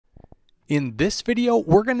In this video,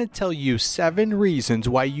 we're going to tell you 7 reasons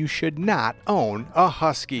why you should not own a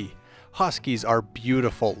Husky. Huskies are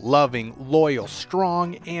beautiful, loving, loyal,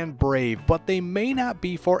 strong, and brave, but they may not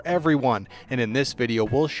be for everyone. And in this video,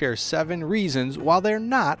 we'll share 7 reasons why they're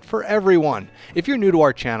not for everyone. If you're new to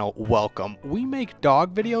our channel, welcome. We make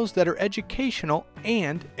dog videos that are educational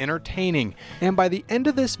and entertaining. And by the end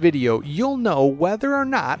of this video, you'll know whether or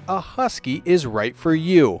not a Husky is right for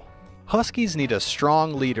you. Huskies need a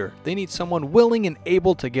strong leader. They need someone willing and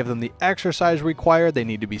able to give them the exercise required. They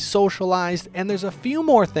need to be socialized, and there's a few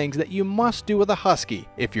more things that you must do with a Husky.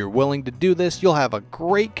 If you're willing to do this, you'll have a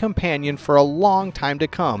great companion for a long time to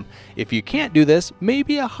come. If you can't do this,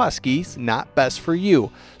 maybe a Husky's not best for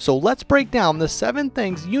you. So let's break down the 7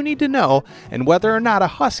 things you need to know and whether or not a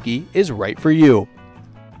Husky is right for you.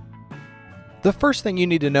 The first thing you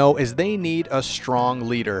need to know is they need a strong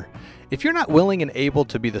leader. If you're not willing and able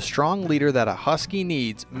to be the strong leader that a Husky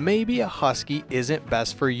needs, maybe a Husky isn't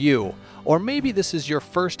best for you. Or maybe this is your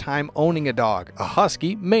first time owning a dog. A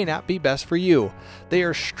Husky may not be best for you. They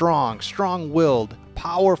are strong, strong-willed,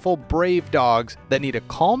 powerful, brave dogs that need a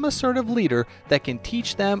calm, assertive leader that can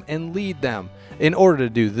teach them and lead them. In order to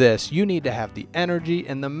do this, you need to have the energy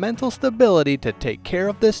and the mental stability to take care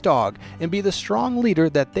of this dog and be the strong leader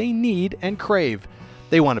that they need and crave.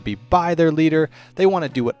 They want to be by their leader. They want to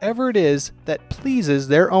do whatever it is that pleases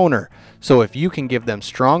their owner. So if you can give them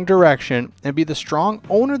strong direction and be the strong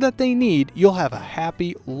owner that they need, you'll have a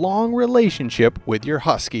happy, long relationship with your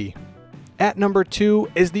Husky. At number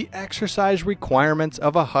 2 is the exercise requirements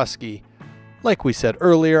of a Husky. Like we said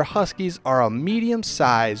earlier, Huskies are a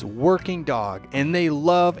medium-sized working dog, and they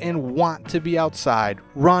love and want to be outside,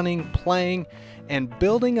 running, playing, and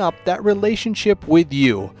building up that relationship with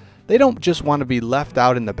you. They don't just want to be left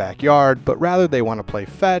out in the backyard, but rather they want to play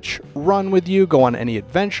fetch, run with you, go on any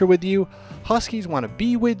adventure with you. Huskies want to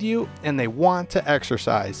be with you, and they want to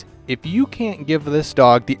exercise. If you can't give this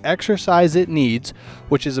dog the exercise it needs,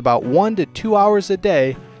 which is about 1 to 2 hours a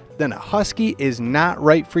day, then a Husky is not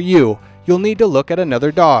right for you. You'll need to look at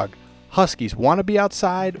another dog. Huskies want to be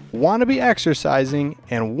outside, want to be exercising,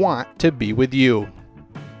 and want to be with you.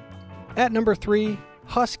 At number 3,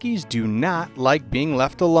 Huskies do not like being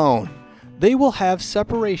left alone. They will have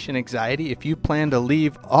separation anxiety if you plan to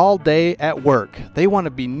leave all day at work. They want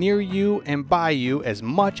to be near you and by you as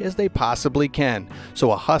much as they possibly can.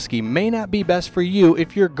 So a Husky may not be best for you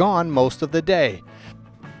if you're gone most of the day.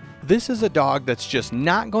 This is a dog that's just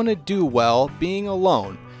not going to do well being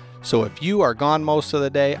alone. So if you are gone most of the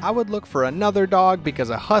day, I would look for another dog because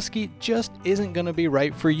a Husky just isn't going to be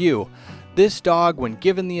right for you. This dog, when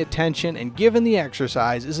given the attention and given the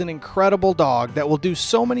exercise, is an incredible dog that will do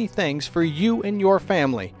so many things for you and your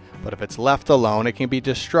family. But if it's left alone, it can be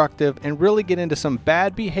destructive and really get into some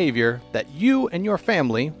bad behavior that you and your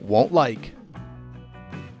family won't like.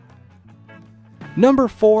 Number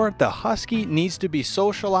 4, the Husky needs to be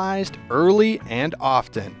socialized early and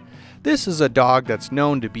often. This is a dog that's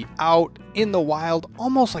known to be out in the wild,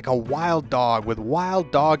 almost like a wild dog with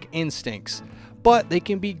wild dog instincts. But they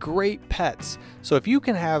can be great pets. So if you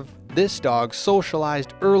can have this dog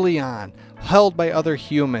socialized early on, held by other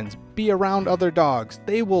humans, be around other dogs,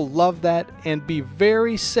 they will love that and be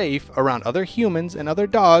very safe around other humans and other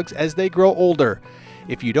dogs as they grow older.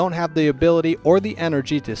 If you don't have the ability or the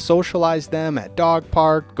energy to socialize them at dog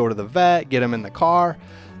park, go to the vet, get them in the car,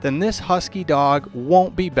 then this Husky dog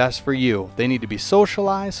won't be best for you. They need to be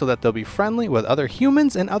socialized so that they'll be friendly with other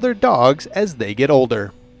humans and other dogs as they get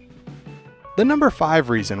older. The number 5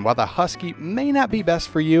 reason why the Husky may not be best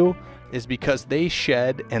for you is because they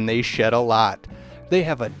shed, and they shed a lot. They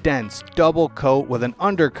have a dense double coat with an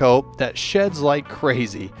undercoat that sheds like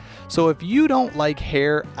crazy. So if you don't like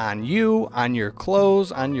hair on you, on your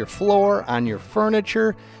clothes, on your floor, on your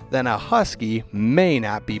furniture, then a Husky may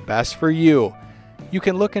not be best for you. You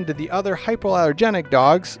can look into the other hypoallergenic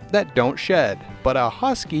dogs that don't shed, but a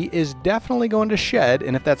Husky is definitely going to shed,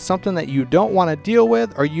 and if that's something that you don't want to deal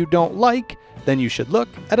with or you don't like, then you should look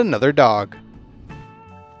at another dog.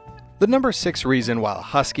 The number 6 reason why a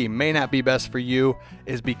Husky may not be best for you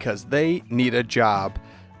is because they need a job.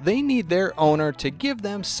 They need their owner to give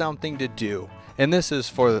them something to do, and this is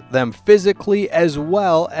for them physically as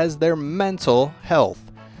well as their mental health.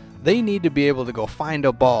 They need to be able to go find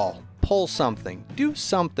a ball, pull something, do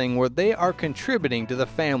something where they are contributing to the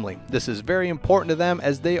family. This is very important to them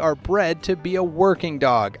as they are bred to be a working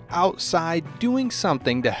dog, outside doing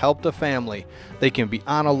something to help the family. They can be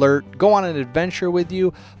on alert, go on an adventure with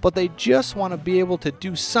you, but they just want to be able to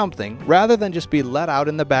do something rather than just be let out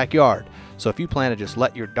in the backyard. So if you plan to just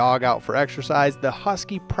let your dog out for exercise, the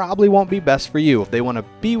Husky probably won't be best for you if they want to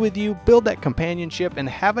be with you, build that companionship, and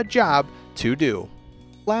have a job to do.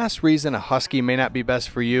 Last reason a Husky may not be best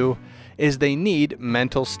for you is they need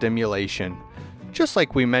mental stimulation. Just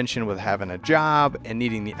like we mentioned with having a job and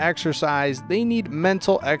needing the exercise, they need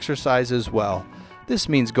mental exercise as well. This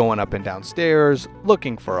means going up and down stairs,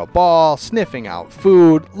 looking for a ball, sniffing out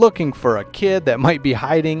food, looking for a kid that might be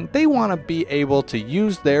hiding. They want to be able to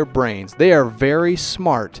use their brains. They are very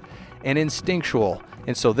smart and instinctual,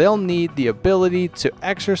 and so they'll need the ability to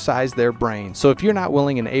exercise their brain. So if you're not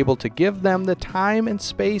willing and able to give them the time and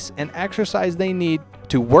space and exercise they need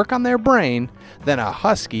to work on their brain, then a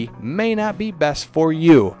Husky may not be best for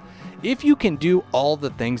you. If you can do all the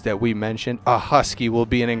things that we mentioned, a Husky will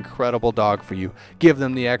be an incredible dog for you. Give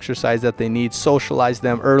them the exercise that they need, socialize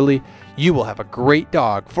them early. You will have a great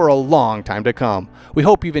dog for a long time to come. We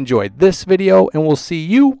hope you've enjoyed this video, and we'll see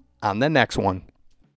you on the next one.